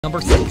Number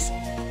 6.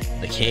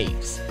 The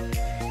Caves.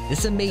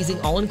 This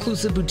amazing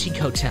all-inclusive boutique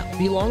hotel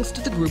belongs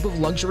to the group of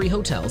luxury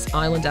hotels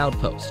Island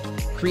Outpost,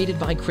 created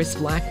by Chris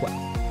Blackwell,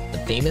 the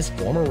famous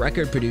former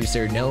record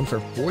producer known for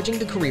forging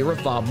the career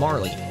of Bob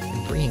Marley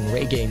and bringing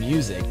reggae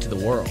music to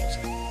the world.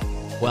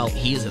 Well,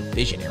 he is a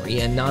visionary,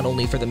 and not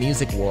only for the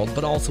music world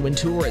but also in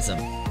tourism.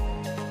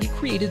 He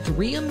created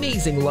 3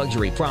 amazing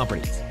luxury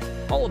properties,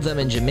 all of them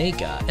in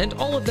Jamaica, and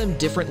all of them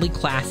differently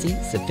classy,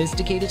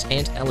 sophisticated,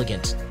 and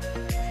elegant.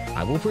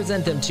 I will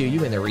present them to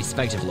you in their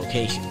respective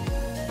location.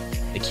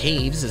 The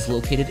Caves is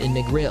located in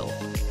Negril,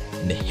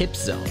 in the hip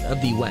zone of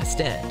the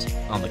West End,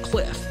 on the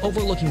cliff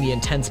overlooking the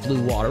intense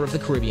blue water of the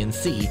Caribbean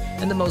Sea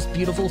and the most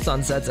beautiful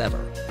sunsets ever.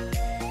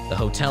 The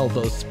hotel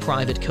boasts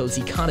private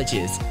cozy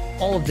cottages,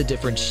 all of the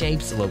different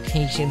shapes,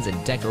 locations,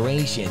 and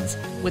decorations,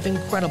 with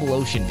incredible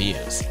ocean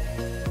views.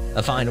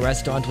 A fine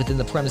restaurant within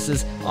the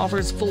premises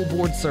offers full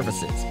board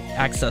services,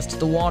 access to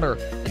the water,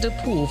 and a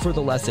pool for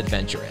the less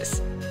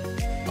adventurous.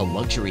 A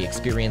luxury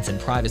experience in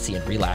privacy and relaxation.